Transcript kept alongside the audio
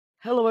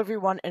Hello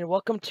everyone and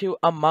welcome to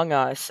Among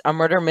Us, a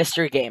murder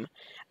mystery game.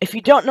 If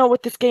you don't know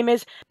what this game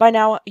is, by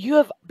now you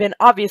have been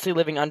obviously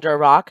living under a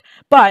rock,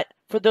 but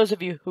for those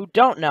of you who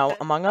don't know,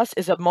 Among Us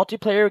is a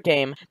multiplayer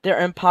game. There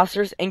are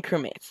imposters and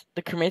crewmates.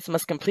 The crewmates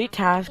must complete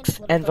tasks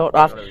and vote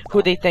off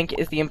who they think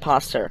is the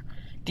imposter.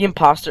 The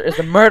imposter is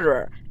the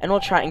murderer and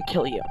will try and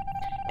kill you.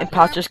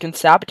 Imposters can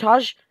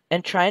sabotage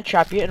and try and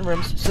trap you in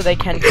rooms so they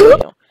can kill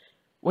you.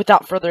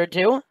 Without further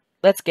ado,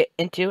 let's get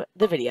into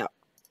the video.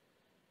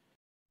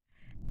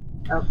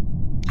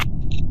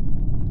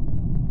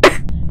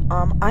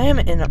 I am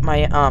in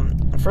my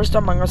first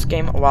Among Us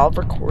game while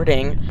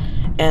recording,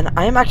 and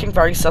I am acting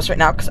very sus right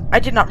now because I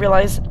did not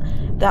realize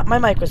that my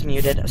mic was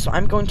muted, so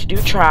I'm going to do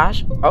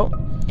trash. Oh,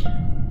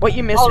 what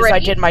you missed is I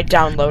did my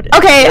download.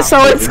 Okay, so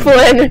it's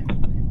Flynn.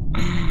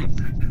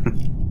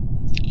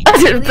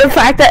 The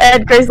fact that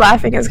Edgar's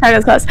laughing is kind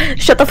of sus.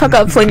 Shut the fuck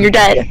up, Flynn, you're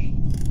dead.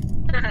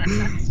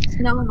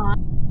 No, I'm not.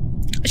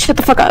 Shut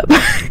the fuck up.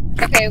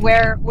 Okay,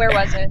 where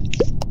was it?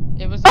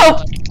 It was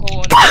Oh!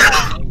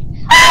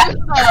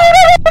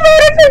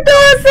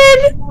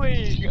 Dawson!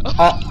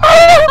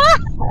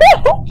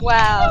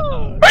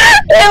 Wow.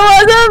 It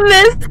was a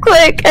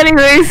misclick.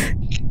 Anyways,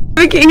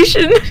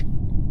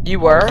 navigation. You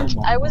were?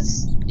 I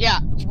was. Yeah.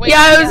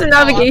 I was in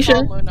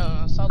navigation.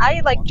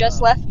 I like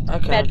just left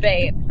Okay.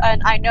 medbay,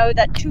 and I know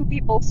that 2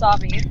 people saw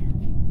me.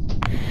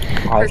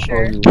 For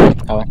sure.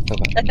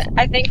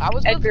 I think I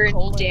was with Edgar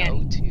Cole and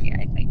and Dani.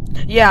 I think.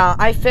 Yeah,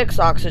 I fix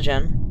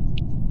oxygen.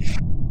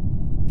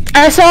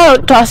 I saw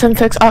Dawson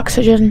fix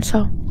oxygen,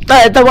 so.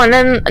 The one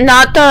in,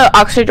 not the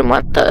oxygen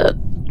one, the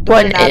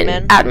one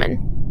in admin.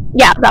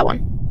 Yeah, that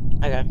one.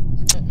 Okay.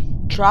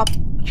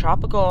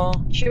 Tropical.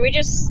 Should we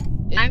just?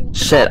 I'm.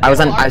 Shit, I was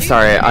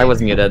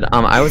muted.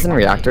 I was in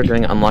reactor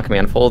doing unlock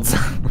manifolds.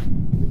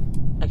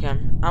 Okay,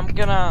 I'm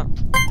gonna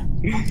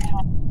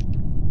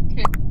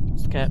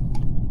skip.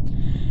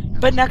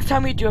 But next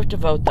time we do have to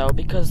vote though,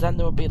 because then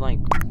there will be like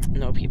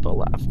no people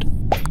left.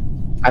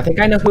 I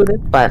think I know who it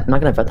is, but I'm not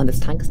gonna vote on this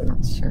time because I'm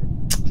not sure.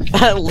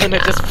 Luna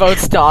just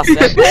votes Dawson.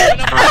 It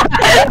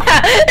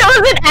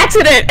was an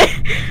accident!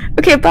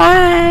 Okay,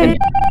 bye!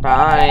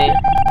 Bye.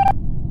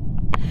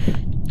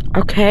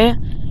 Okay,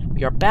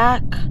 we are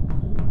back.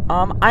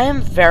 I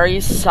am very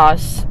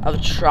sus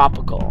of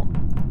Tropical.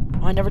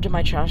 Oh, I never did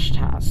my trash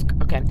task.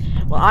 Okay,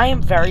 well, I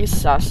am very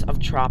sus of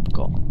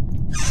Tropical.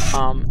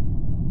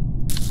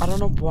 I don't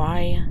know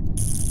why.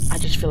 I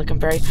just feel like I'm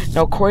very...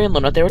 No, Corey and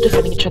Luna, they were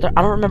defending each other.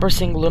 I don't remember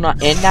seeing Luna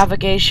in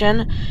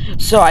navigation.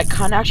 So I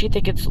kind of actually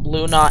think it's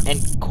Luna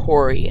and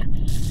Corey.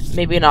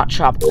 Maybe not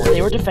Tropical.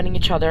 They were defending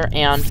each other,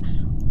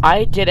 and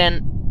I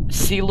didn't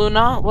see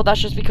Luna. Well, that's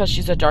just because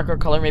she's a darker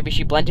color. Maybe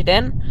she blended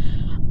in.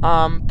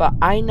 But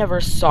I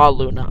never saw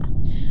Luna.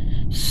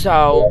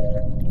 So,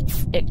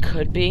 it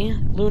could be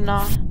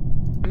Luna.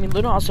 I mean,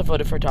 Luna also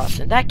voted for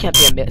Dawson. That can't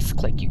be a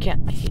misclick. You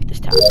can't... I hate this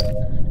tab.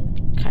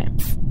 Okay.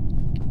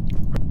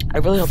 I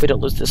really hope we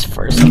don't lose this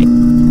first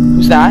game.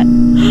 Who's that?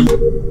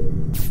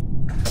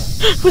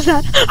 Who's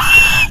that?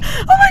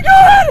 Oh my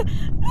god!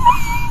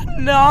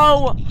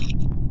 No! Oh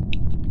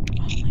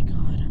my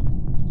god.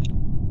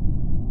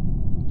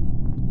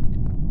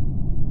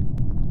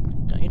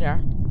 Don't you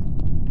dare.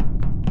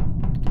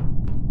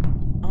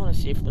 I wanna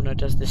see if Luna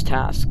does this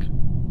task.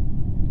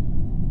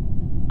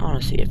 I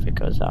wanna see if it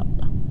goes up.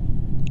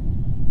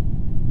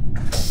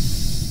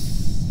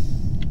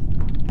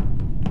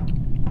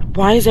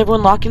 Why is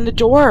everyone locking the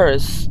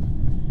doors?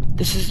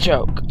 This is a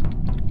joke.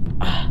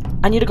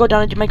 I need to go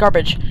down and do my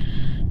garbage.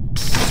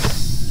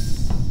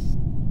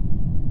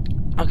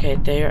 Okay,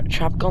 they're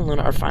Tropical and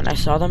Luna are fine. I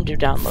saw them do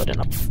download and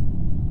up.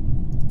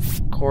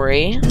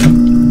 Corey?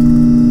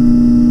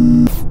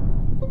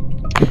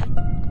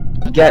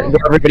 Get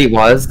where everybody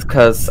was,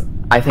 because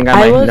I think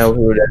I might know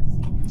who it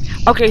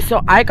is. Okay,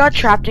 so I got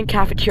trapped in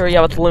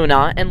cafeteria with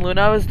Luna, and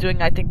Luna was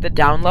doing, I think, the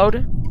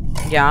download.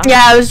 Yeah.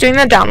 Yeah, I was doing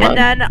the download.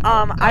 And then,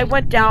 I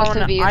went down,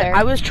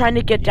 I was trying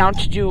to get down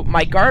to do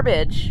my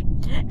garbage,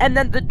 and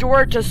then the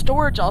door to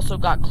storage also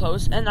got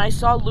closed, and I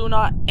saw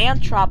Luna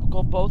and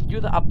Tropical both do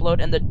the upload,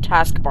 and the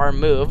taskbar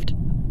moved.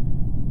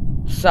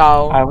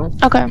 So...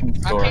 Okay.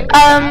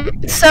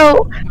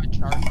 So...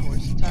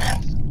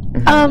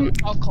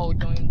 I'll call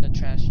doing the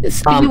trash.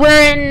 You were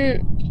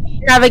in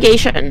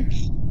navigation.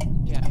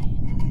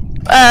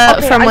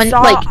 Okay, from when,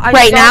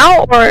 right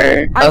now,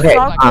 or? I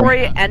saw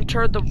Corey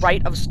enter the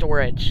right of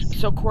storage,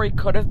 so Corey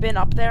could have been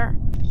up there.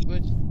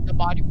 The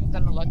body was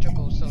an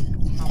electrical, so...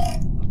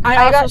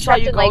 I also saw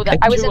you go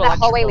I was in the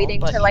hallway leading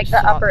to, like, the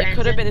upper end. It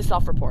could have been a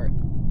self-report.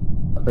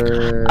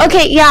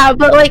 Okay, yeah,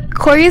 but, like,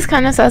 Corey's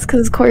kind of sus,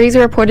 because Corey's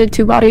reported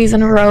 2 bodies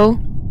in a row.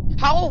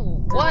 How?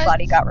 What?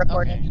 Body got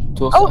reported.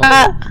 Okay. Oh,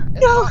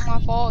 it's not my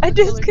fault. I The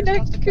killer disconnected just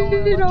wants to kill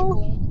an it all.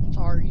 electrical.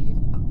 Sorry.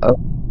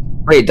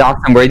 Wait,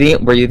 Dawson, were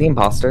you the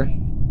imposter?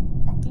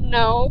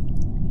 No.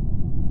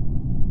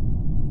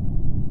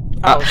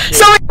 Oh, shit.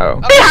 So,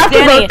 we have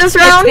to vote this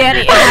round? It's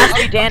Dani. It has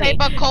to be Dani. Okay,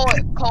 but Cole,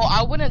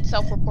 I wouldn't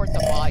self-report the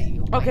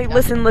body. Okay,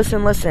 listen.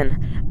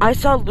 I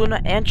saw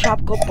Luna and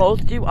Tropical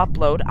both do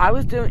upload. I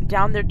was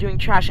down there doing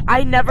trash.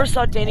 I never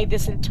saw Dani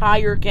this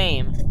entire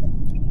game.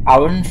 I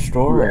was in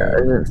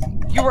storage.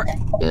 You were.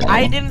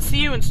 I didn't see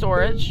you in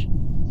storage.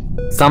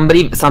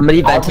 Somebody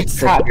vented was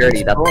trapped in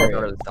security. That's what I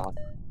storage. really thought.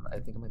 I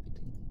think it might be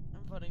Dani.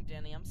 I'm voting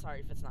Dani. I'm sorry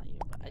if it's not you,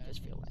 but I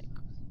just feel like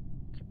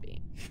it could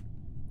be.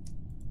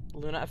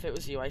 Luna, if it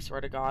was you, I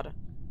swear to God.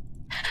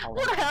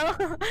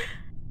 Well.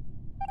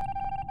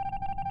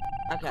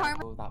 Okay.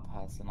 Kill that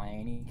person. I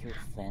only killed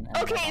Flynn. and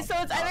Okay, then so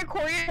it's either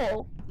Corey or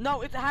Cole.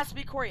 No, it has to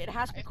be Corey. It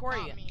has to be It's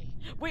Corey. not me.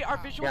 Wait, our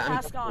visual Yeah, I'm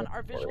task on. definitely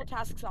Our visual Corey.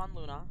 task's on,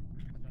 Luna.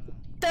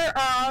 They're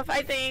off,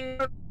 I think.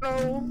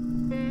 Oh.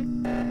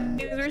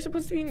 Because we're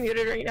supposed to be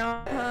muted right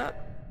now.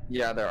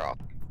 Yeah, they're off.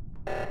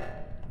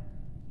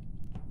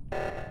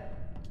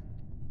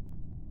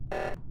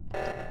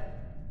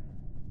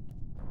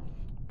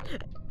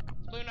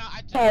 Luna,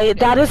 I just Hey,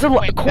 that is a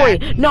went Corey.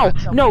 back and No,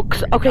 got something. no.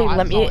 Okay, No, I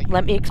let saw me you.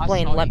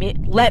 explain. I saw you.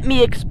 Let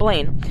me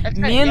explain.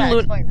 Me and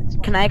Luna.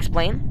 Can I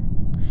explain?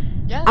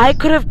 Yes. I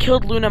could have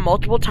killed Luna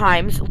multiple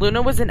times.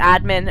 Luna was an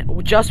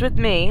admin just with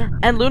me,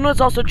 and Luna was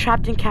also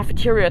trapped in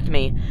cafeteria with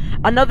me.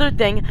 Another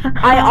thing,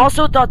 I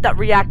also thought that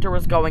reactor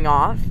was going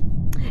off,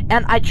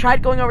 and I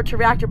tried going over to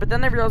reactor, but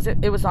then I realized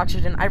it was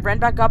oxygen. I ran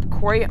back up.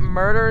 Corey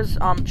murders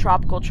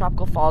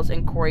Tropical falls,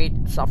 and Corey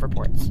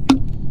self-reports.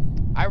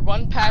 I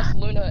run past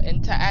Luna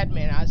into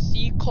admin. I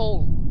see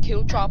Cole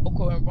kill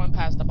Tropical and run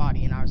past the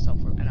body, and I was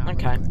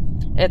Okay,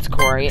 it's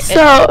Corey.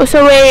 So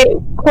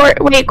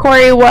wait,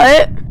 Corey,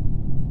 what?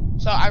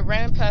 So I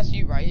ran past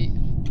you, right?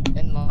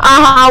 In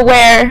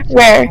Where?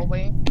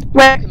 hallway.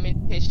 Where?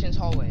 Communications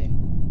hallway.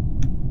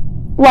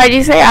 Why did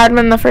you say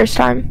admin the first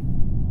time?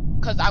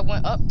 Cause I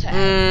went up to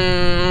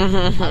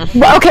admin.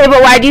 Well, okay,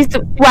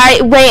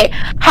 but wait,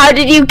 how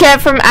did you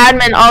get from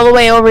admin all the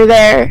way over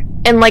there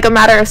in like a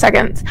matter of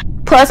seconds?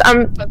 Plus,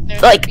 But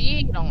there's like,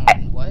 speed on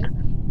what?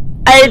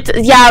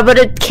 yeah, but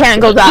it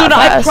can't go that Luna,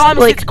 fast. I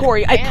promise like, it's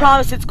Corey. I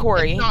promise it's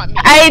Corey. It's not me.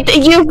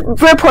 you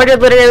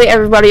reported literally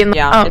everybody in the,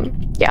 Yeah.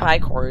 yeah. Hi,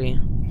 Corey.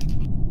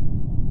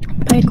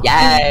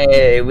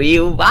 Yay! We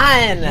won!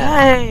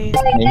 Hey.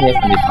 Can you hear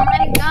somebody Oh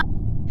my god.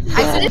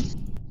 I said it.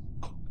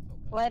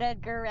 Let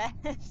Edgar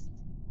rest.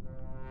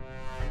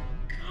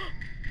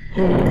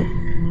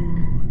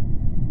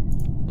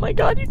 My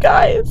God, you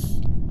guys.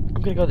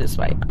 I'm gonna go this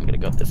way. I'm gonna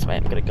go this way.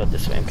 I'm gonna go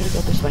this way. I'm gonna go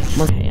this way.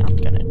 Okay, I'm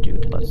gonna do.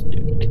 Let's do.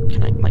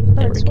 Can I like?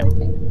 There we go.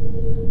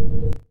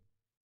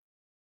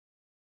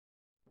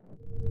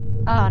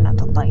 Oh, not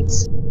the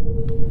lights.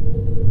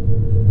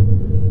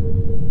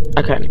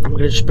 Okay, I'm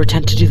gonna just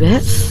pretend to do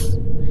this,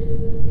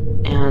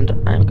 and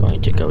I'm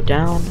going to go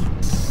down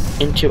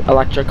into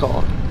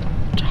electrical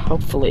to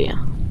hopefully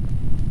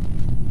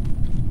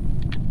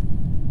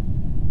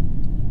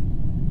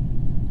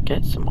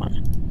get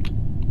someone.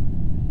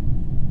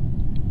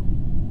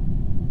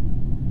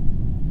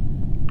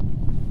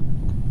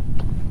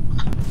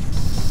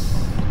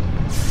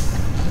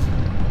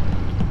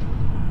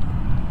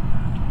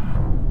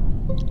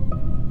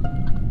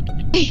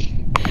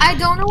 I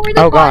don't know where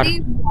the Oh, God.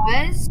 body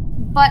was,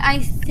 but I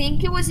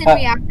think it was in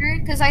reactor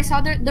because I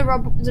saw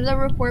the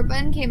report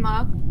button came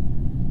up,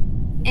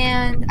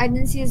 and I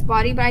didn't see his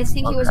body, but I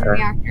think he was in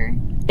reactor.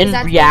 In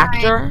That's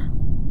reactor?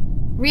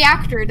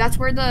 Reactor. That's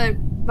where the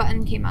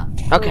button came up.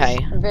 Okay.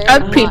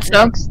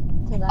 Pizza.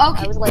 Okay.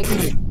 I was like,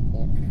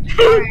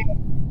 Alright.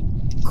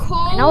 Cole.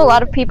 I know a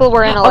lot of people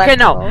were in Okay,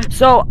 electrical. no.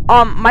 So,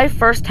 my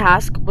first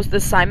task was the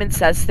Simon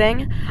Says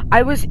thing.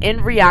 I was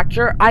in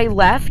reactor. I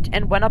left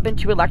and went up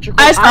into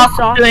electrical. I saw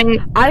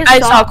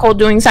Cole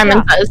doing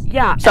Simon Says.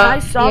 Yeah, So- and I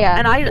saw, Yeah.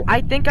 and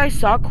I think I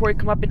saw Corey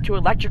come up into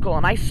electrical,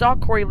 and I saw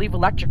Corey leave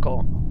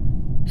electrical.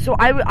 So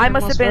I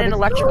must have been in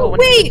electrical when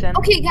he Wait. was in.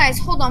 Okay, guys,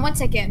 hold on 1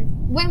 second.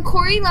 When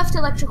Corey left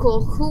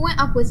electrical, who went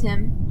up with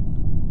him?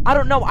 I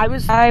don't know. I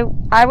was. I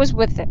was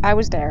with it. I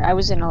was there. I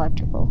was in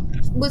electrical.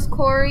 Was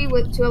Corey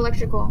to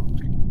electrical?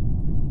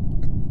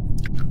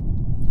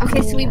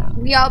 Okay, so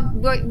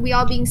we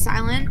all being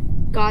silent.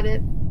 Got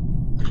it.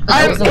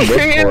 I'm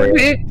playing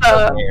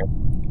pizza.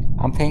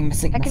 I'm playing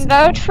Mystic. I can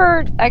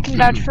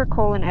vouch for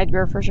Cole and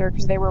Edgar for sure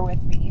because they were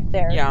with me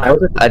there. Yeah. I was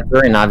with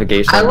Edgar in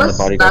navigation. I when was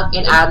the body stuck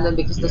in admin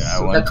because the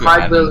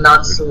card will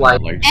not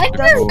swipe.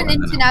 Edgar went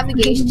into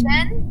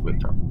navigation.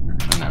 With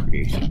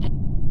navigation.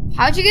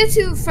 How'd you get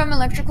from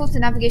electrical to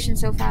navigation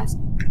so fast?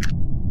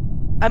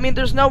 I mean,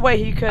 there's no way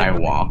he could. I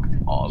walked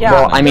all the Yeah.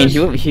 Well, I mean,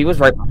 he was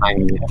right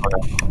behind me.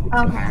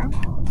 Okay.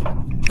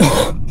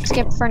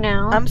 Skip for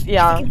now.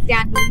 Yeah. It's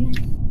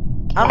Dani.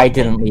 I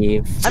didn't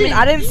leave. I mean,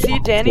 I didn't see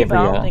Dani, but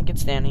I don't Yeah. think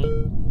it's Dani.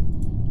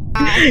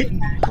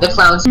 The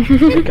clowns. Oh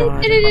my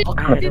God.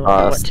 I don't know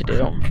what to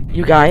do.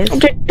 You guys.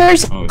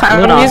 There's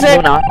clown Luna,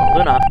 music.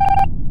 Luna.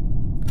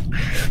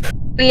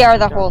 We are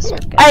the whole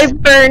circus. I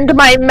burned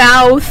my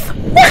mouth.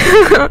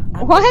 I'm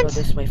gonna What? go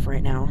this way for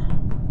right now.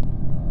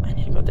 I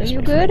need to go this Are you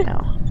way for right good?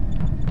 now.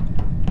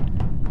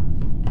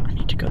 I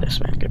need to go this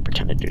way. I'm gonna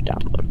pretend to do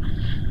download.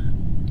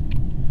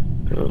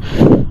 Oof.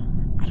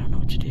 I don't know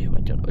what to do.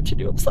 I don't know what to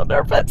do. I'm so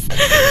nervous.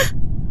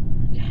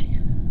 Okay.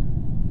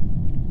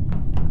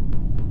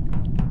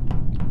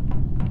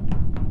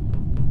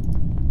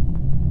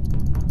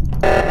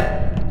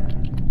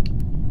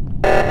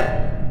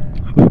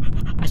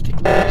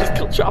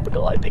 killed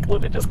Tropical. I think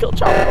Luna just killed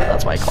Tropical.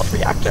 That's why I called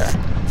reactor.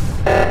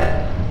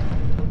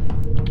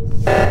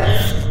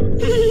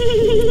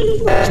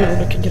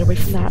 Luna can get away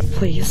from that,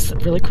 please,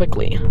 really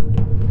quickly. And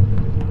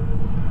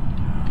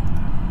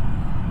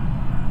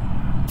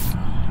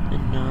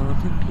all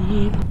of the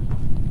people.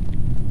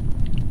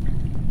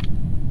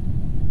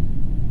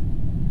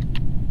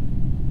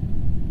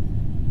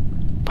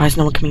 Why is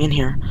no one coming in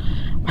here?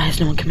 Why is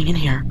no one coming in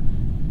here?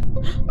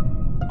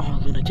 Oh,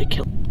 Luna did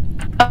kill.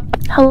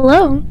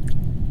 Hello.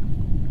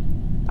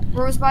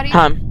 Rose body?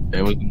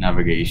 It was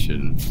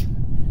navigation.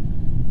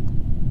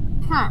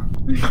 Huh.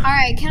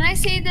 Alright, can I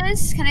say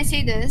this? Can I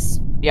say this?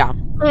 Yeah.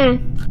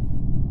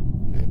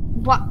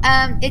 What,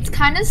 it's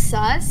kind of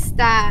sus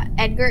that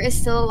Edgar is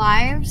still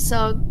alive,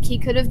 so he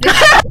could have been.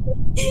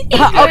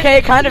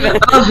 Okay, kind of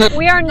it.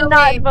 We are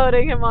not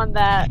voting him on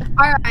that.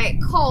 Alright,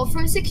 Cole,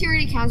 from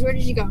security cams, where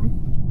did you go?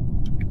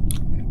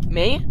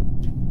 Me?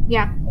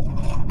 Yeah.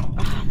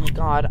 Oh my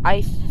god,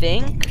 I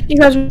think... You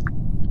guys...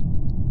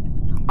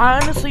 I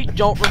honestly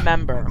don't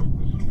remember.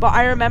 But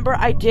I remember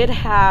I did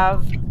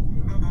have,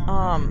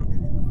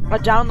 a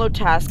download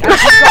task.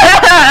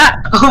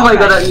 Oh my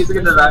god, that music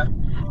in the back.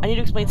 I need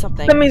to explain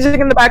something. The music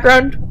in the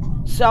background.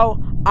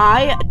 So,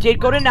 I did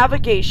go to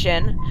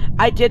navigation.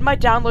 I did my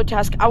download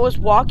task. I was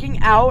walking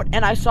out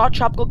and I saw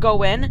Tropical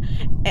go in.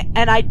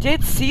 And I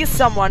did see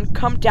someone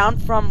come down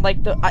from,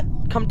 like,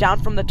 come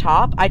down from the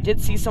top. I did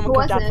see someone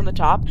come down from the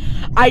top.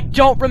 I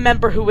don't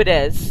remember who it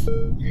is.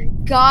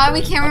 God,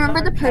 we can't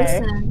remember the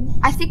person.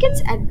 I think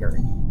it's Edgar.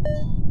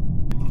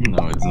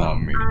 No, it's not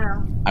me.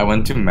 I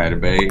went to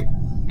Medbay,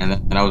 and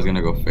then I was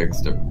gonna go fix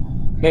the...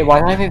 Wait, why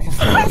did I make this?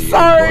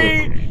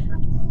 Sorry!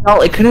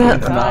 No, it couldn't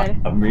It's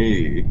not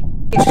me.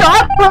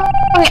 Stop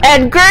calling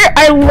Edgar!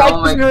 I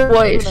like your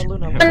voice.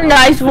 A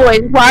nice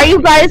voice. Why are you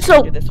guys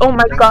so... Oh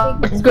my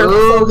god.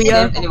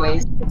 Edgar-phobia.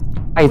 Anyways.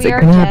 Isaac,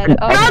 are dead.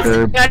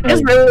 I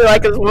just really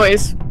like his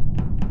voice.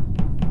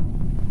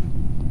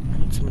 I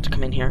need someone to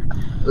come in here.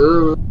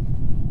 Ooh.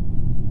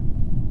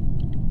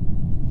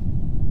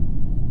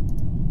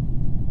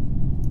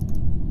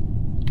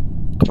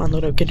 Come on,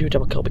 Luna, we can do a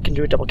double kill. We can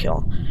do a double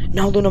kill.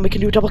 No, Luna, we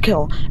can do a double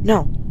kill.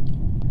 No.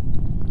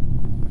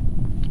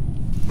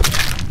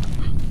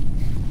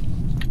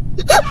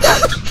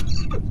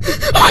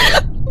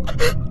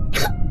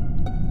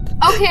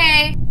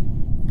 Okay.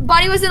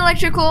 Body was in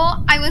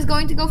electrical. I was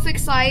going to go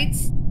fix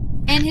lights.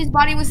 And his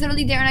body was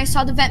literally there and I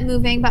saw the vent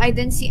moving, but I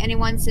didn't see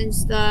anyone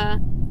since the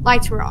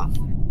lights were off.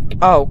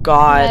 Oh,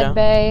 God.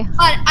 Medbay.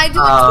 But I do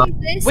want to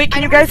say this. Wait,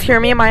 can you guys hear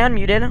me? Am I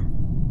unmuted?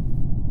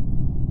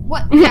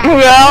 What? Yeah.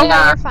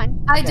 Yeah, you're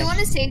fine. I do want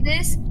to say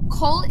this.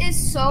 Cole is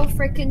so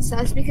freaking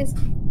sus because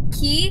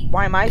he...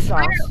 Why am I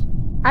sus?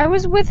 I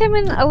was with him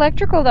in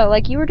electrical though,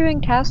 like you were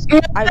doing tasks.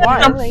 I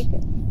was. Like,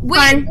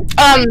 Wait,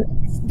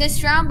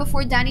 this round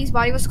before Dani's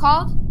body was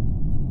called?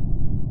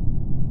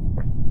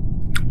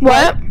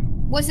 What?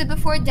 Was it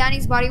before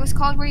Dani's body was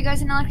called? Were you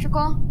guys in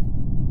electrical?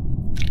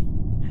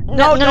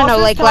 no,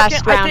 like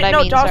last round, I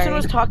mean, Dawson sorry.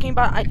 was talking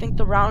about, I think,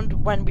 the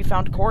round when we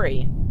found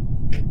Corey.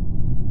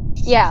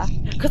 Yeah.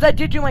 Because I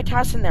did do my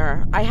tasks in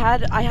there. I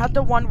had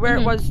the one where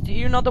it was,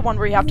 you know the one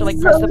where you have to, like,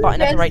 press the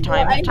button at the right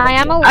time? I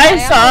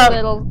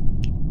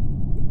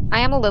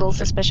am a little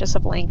suspicious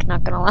of Link,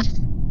 not gonna lie.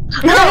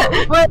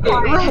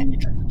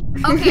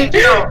 Okay.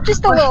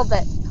 Just a little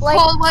bit. Like,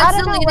 Cole, I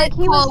don't know, like,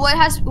 he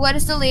was... what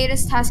is the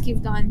latest task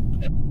you've done?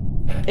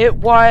 It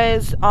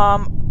was,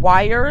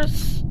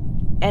 wires,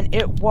 and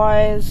it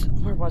was,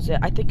 where was it?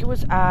 I think it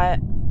was at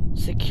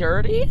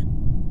security?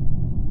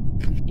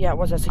 Yeah, it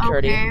was at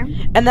security.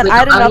 Okay. And then I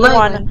had another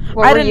one.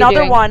 I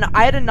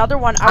had another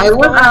one. I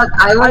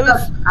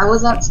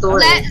was at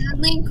storage.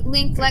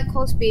 Link, let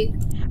Cole speak.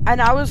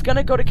 And I was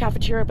gonna go to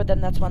cafeteria, but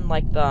then that's when,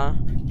 like, the,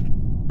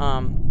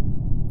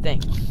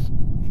 things.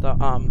 The,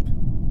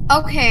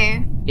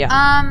 Okay.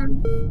 Yeah.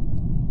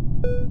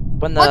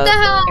 When the... What the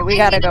hell? Okay, we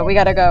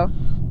gotta go.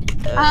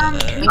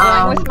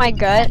 Going with my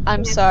gut,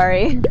 I'm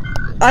sorry.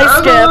 I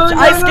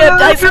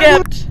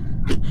skipped!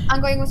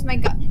 I'm going with my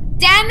gut.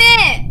 Damn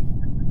it!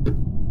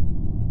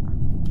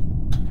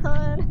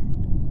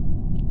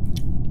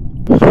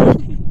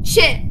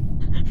 Shit!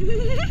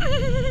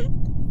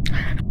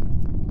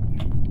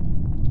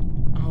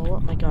 Oh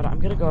my god, I'm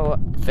gonna go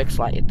fix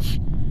lights.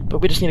 But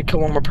we just need to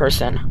kill one more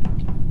person.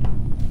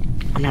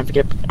 I'm not even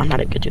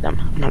gonna do them.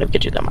 I'm not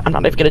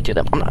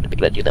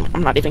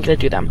even gonna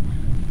do them.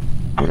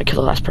 I'm gonna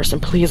kill the last person.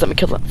 Please let me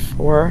kill them.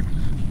 4,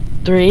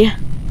 3,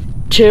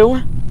 2,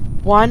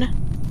 1.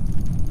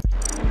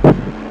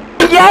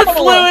 Yes,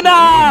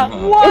 Luna!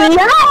 What?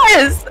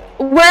 Yes!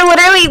 We're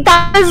literally,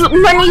 that is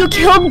when you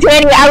killed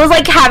Dani. I was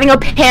like having a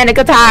panic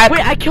attack.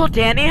 Wait, I killed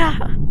Dani?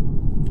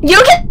 You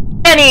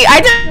killed Dani.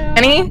 I did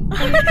Dani.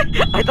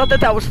 I thought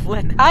that was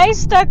Flynn. I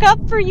stuck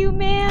up for you,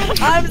 man.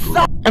 I'm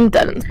sorry. I'm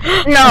dead.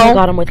 Oh No. my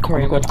god, I'm with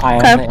Corey. Okay.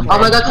 Oh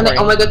my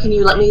god, can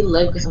you let me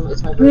live? Because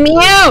it's my birthday.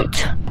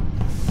 Mute!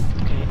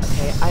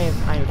 Okay, I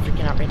am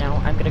freaking out right now.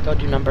 I'm gonna go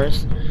do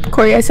numbers.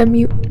 Corey, I said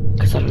mute.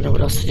 Because I don't know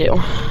what else to do.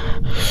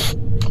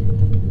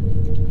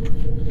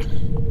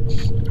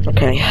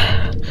 Okay.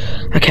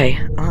 Okay,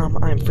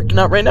 I'm freaking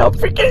out right now. I'm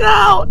freaking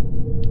out!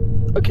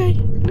 Okay,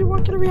 let me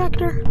walk in a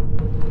reactor.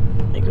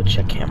 Let me go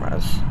check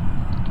cameras.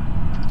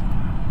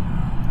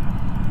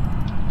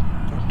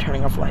 I'm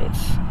turning off lights.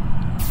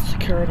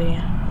 Security.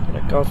 I'm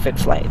gonna go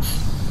fix lights.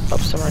 Oh,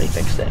 someone already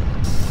fixed it.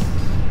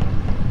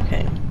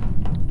 Okay.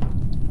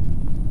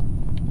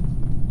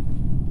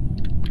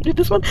 Do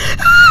this one.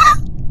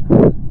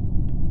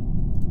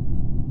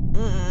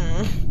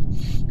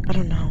 I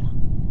don't know.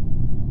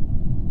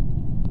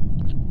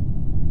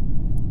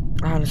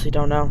 I honestly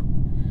don't know.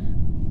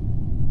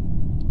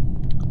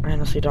 I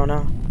honestly don't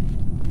know.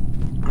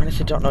 I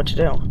honestly don't know what to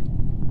do.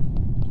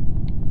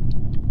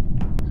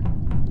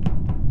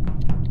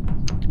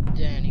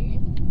 Dani.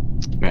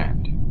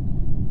 Banned.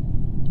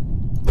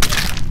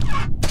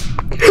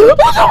 Oh,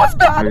 that was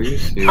bad! Are you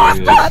serious? That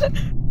was bad!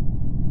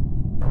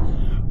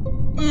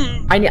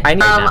 I need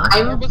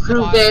I'm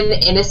proven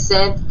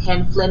innocent.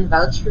 Can Flynn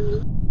vouch for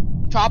me?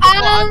 Tropical,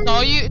 I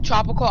saw you.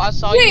 Tropical, I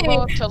saw you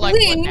go to like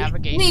what,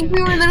 navigation.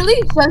 We were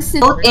literally just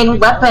in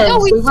weapons. No,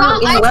 we saw.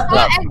 were in I weapons.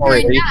 saw Edgar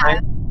and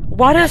Nat.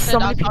 Why does so I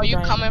many saw people you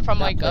die coming from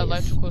in like that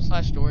place?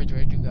 electrical/storage.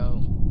 Where'd you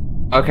go?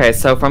 Okay,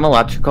 so from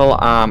electrical,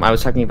 I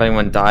was checking if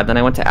anyone died. Then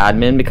I went to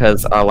admin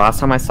because last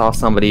time I saw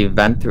somebody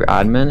vent through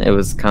admin, it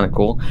was kind of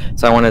cool.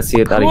 So I wanted to see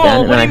that Cool. again.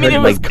 And What do you then I mean heard,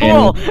 it was like,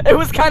 cool? It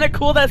was kind of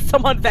cool that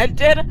someone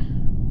vented?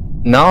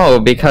 No,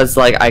 because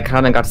like I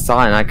kind of got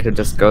saw it and I could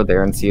just go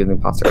there and see the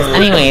imposters.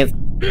 Anyways,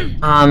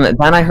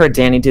 then I heard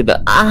Dani do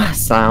the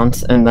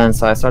sound, and then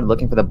so I started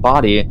looking for the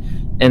body,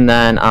 and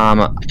then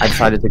I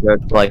decided to go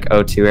to like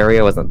O2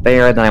 area, wasn't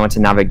there. Then I went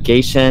to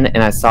navigation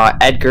and I saw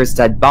Edgar's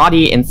dead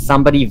body, and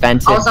somebody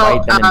vented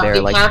right then and there.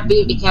 It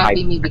can't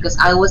be me because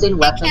I was in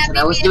weapons and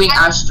I was doing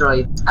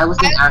asteroids. I was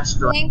in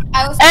asteroids.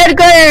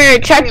 Edgar,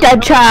 check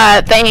that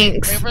chat.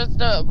 Thanks.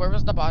 Where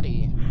was the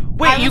body?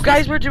 Wait, you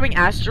guys were doing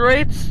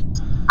asteroids?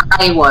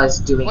 I was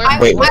doing.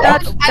 Wait,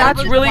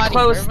 that's really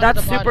close.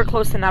 That's super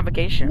close to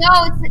navigation. No,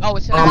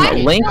 it's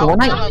Link, no,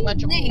 when I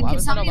Link.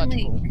 It's not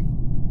Link.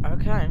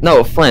 Okay.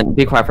 No, Flynn,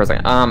 be quiet for a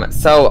second.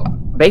 So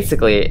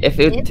basically, if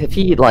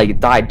he like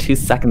died 2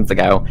 seconds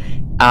ago,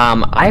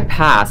 I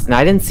passed and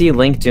I didn't see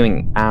Link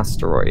doing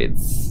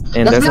asteroids.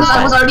 And that's because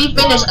I was already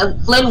finished.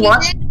 Flynn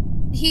watched.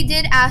 He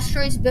did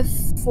asteroids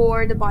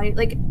before the body.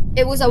 Like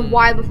it was a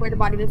while before the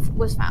body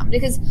was found.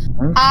 Because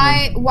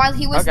while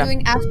he was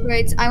doing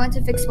asteroids, I went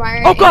to fix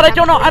fire. Oh god, I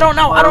don't know. I don't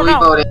know. I'm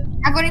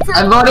voting for.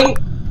 I'm voting.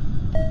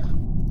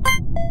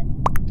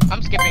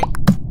 I'm skipping.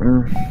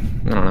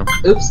 I don't know.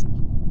 Oops.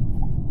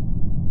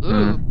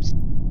 Oops.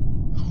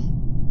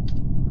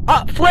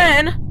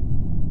 Flynn!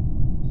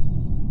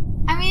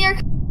 I mean, you're.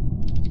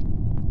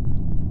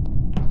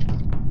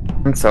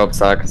 I'm so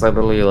upset because I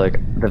literally like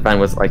the vent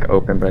was like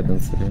open, but I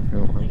didn't see it.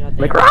 Oh my god,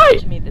 Like right.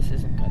 To me, this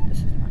isn't good. This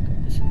is not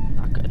good. This is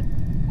not good.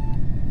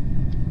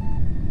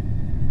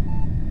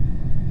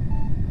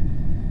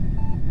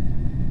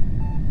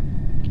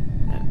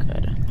 Not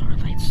good. Our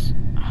lights.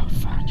 Oh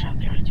fuck!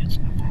 They already did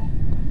stuff.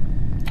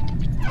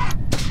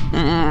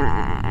 Oh my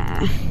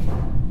god.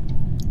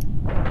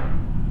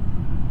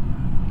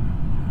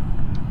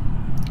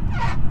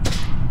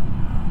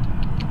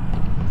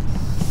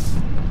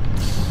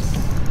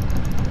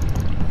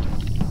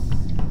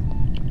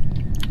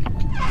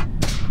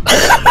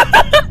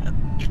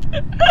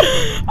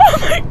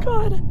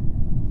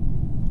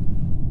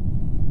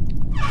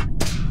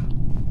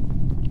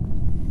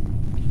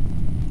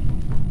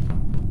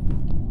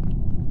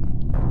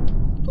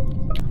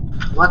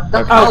 What the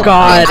Oh hell?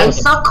 god. I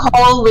saw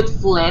Cole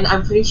with Flynn.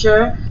 I'm pretty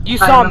sure. You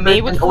saw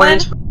me with Flynn?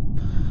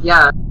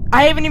 Yeah.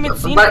 I haven't even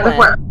seen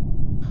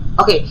Flynn.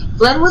 Okay,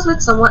 Flynn was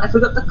with someone. I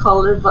forgot the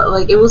color, but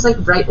like it was like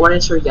bright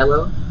orange or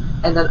yellow.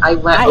 And then I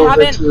went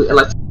over to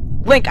electric.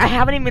 Link, I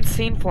haven't even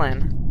seen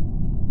Flynn.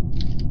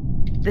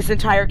 This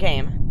entire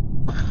game.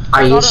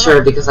 Are you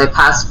sure? Because I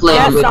passed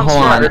Flynn with hold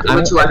on.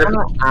 with two other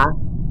people.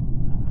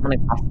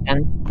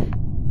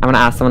 I'm gonna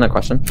ask someone a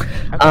question.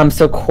 Okay.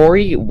 So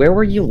Corey, where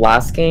were you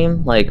last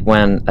game? Like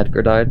when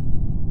Edgar died?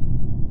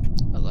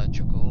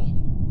 Electrical.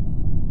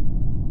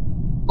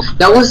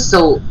 That was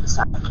so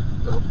sad.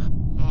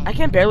 I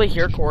can barely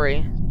hear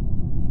Corey.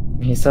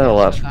 He said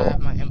electrical. I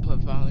have my input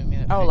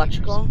volume. Oh,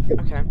 electrical?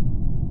 Okay.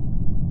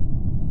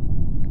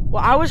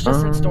 Well, I was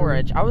just in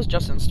storage. I was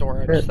just in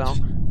storage, so.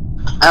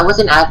 I was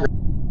in admin.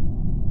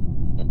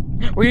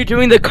 Were you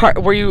doing the card?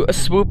 Were you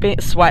swooping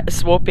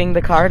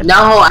the card? No,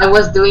 I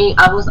was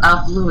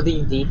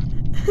uploading the.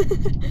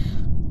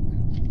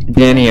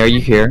 Dani, are you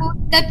here?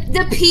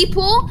 The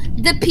people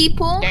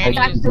Dani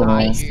that is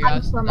donate.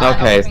 I'm so mad.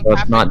 Okay, so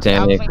it's not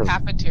Dani.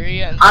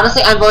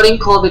 Honestly, I'm voting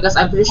Cole because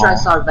I'm pretty sure I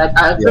saw red.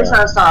 I'm pretty sure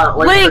I saw.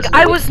 Link,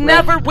 I was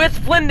never with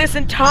Flynn this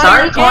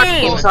entire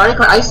game. Sorry,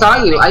 I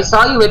saw you. I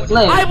saw you with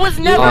Flynn. I was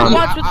never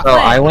once with Flynn. So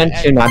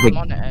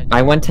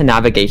I went to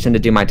navigation to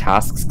do my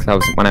tasks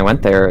because when I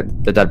went there,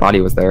 the dead body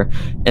was there,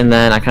 and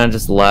then I kind of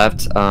just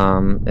left.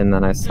 And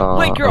then I saw.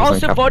 Link, you're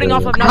also voting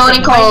off of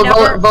voting Cole.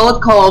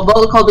 Vote Cole.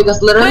 Vote Cole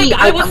because literally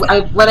Link, I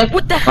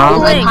What the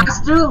hell, I Link?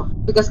 passed through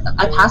because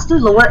I passed through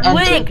lower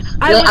entrance. Link,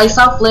 I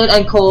saw Flynn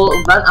and Cole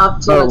run up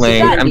to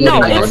security.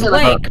 No, it's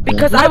Link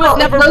because I was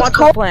never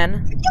watching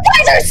Flynn. You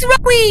guys are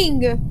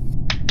throwing.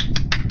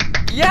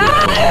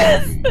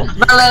 Yes!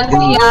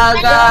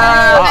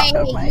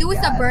 Balenciaga! You was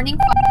a burning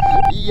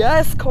fire.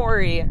 Yes,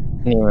 Corey.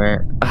 Anyway,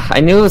 I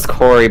knew it was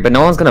Corey, but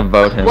no one's gonna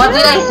vote him. What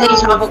did I say,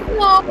 Trouble?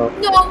 No.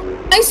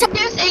 I saw. You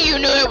can't say you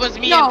knew it was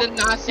me and did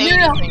not say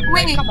anything.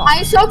 Wait, Come on.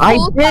 I saw I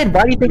Cole. did.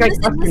 Why do you think I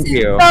questioned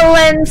you?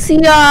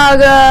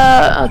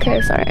 Balenciaga. Okay,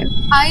 sorry.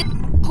 I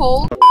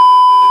told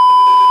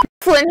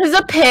Flynn is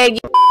a pig.